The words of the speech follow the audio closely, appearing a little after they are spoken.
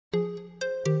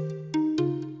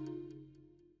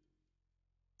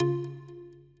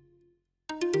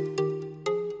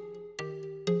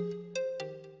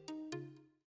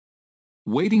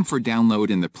Waiting for download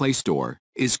in the Play Store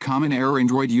is common error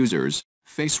Android users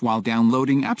face while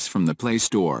downloading apps from the Play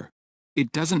Store.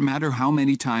 It doesn't matter how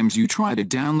many times you try to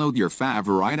download your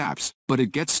favorite apps, but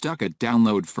it gets stuck at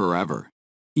download forever.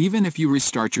 Even if you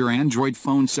restart your Android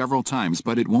phone several times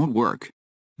but it won't work.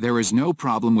 There is no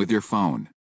problem with your phone.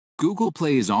 Google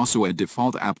Play is also a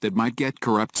default app that might get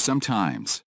corrupt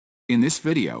sometimes. In this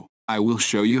video, I will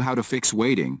show you how to fix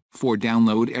waiting for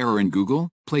download error in Google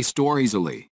Play Store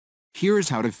easily. Here's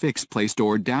how to fix Play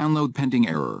Store download pending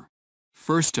error.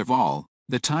 First of all,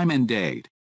 the time and date.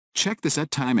 Check the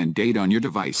set time and date on your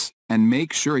device, and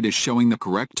make sure it is showing the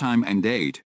correct time and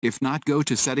date. If not, go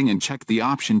to Setting and check the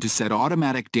option to set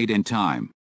automatic date and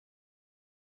time.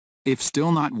 If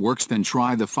still not works, then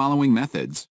try the following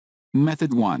methods.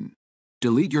 Method 1.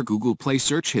 Delete your Google Play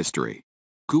search history.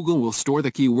 Google will store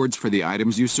the keywords for the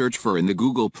items you search for in the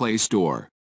Google Play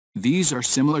Store. These are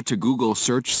similar to Google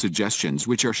search suggestions,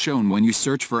 which are shown when you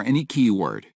search for any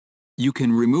keyword. You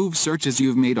can remove searches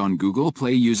you've made on Google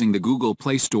Play using the Google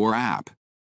Play Store app.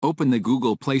 Open the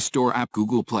Google Play Store app,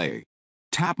 Google Play.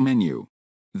 Tap Menu.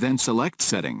 Then select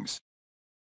Settings.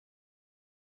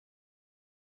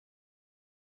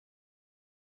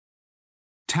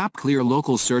 Tap Clear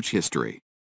Local Search History.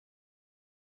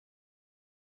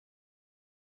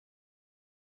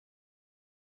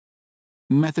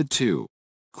 Method 2.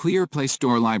 Clear Play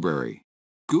Store Library.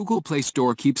 Google Play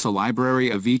Store keeps a library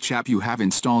of each app you have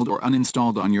installed or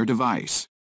uninstalled on your device.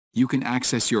 You can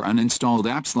access your uninstalled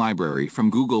apps library from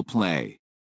Google Play.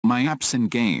 My Apps and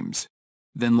Games.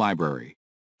 Then Library.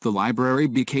 The library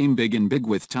became big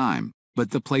with time,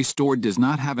 but the Play Store does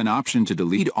not have an option to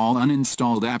delete all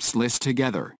uninstalled apps list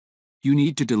together. You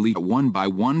need to delete one by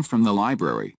one from the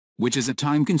library, which is a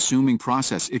time-consuming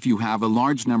process if you have a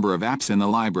large number of apps in the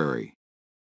library.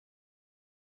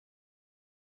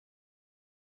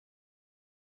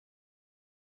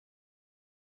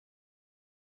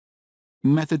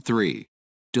 Method 3.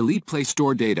 Delete Play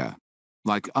Store data.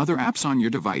 Like other apps on your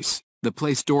device, the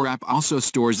Play Store app also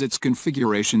stores its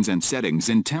configurations and settings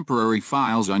in temporary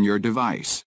files on your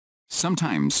device.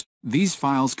 Sometimes, these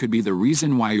files could be the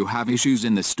reason why you have issues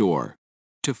in the store.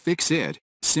 To fix it,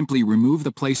 simply remove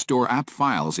the Play Store app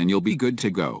files and you'll be good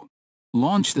to go.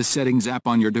 Launch the Settings app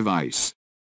on your device.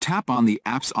 Tap on the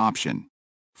Apps option.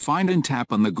 Find and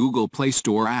tap on the Google Play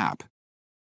Store app.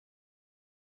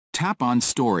 Tap on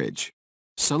Storage.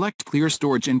 Select Clear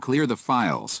Storage and clear the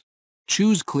files.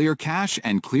 Choose Clear Cache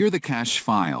and clear the cache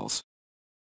files.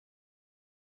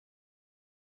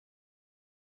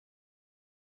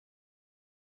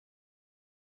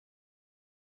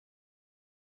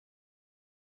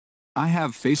 I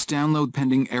have faced download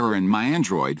pending error in my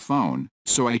Android phone,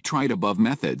 so I tried above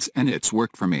methods and it's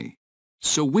worked for me.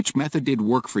 So which method did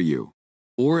work for you?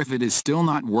 Or if it is still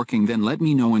not working, then let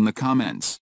me know in the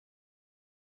comments.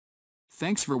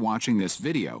 Thanks for watching this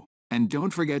video, and don't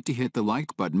forget to hit the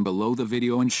like button below the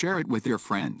video and share it with your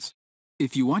friends.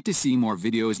 If you want to see more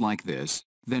videos like this,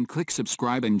 then click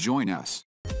subscribe and join us.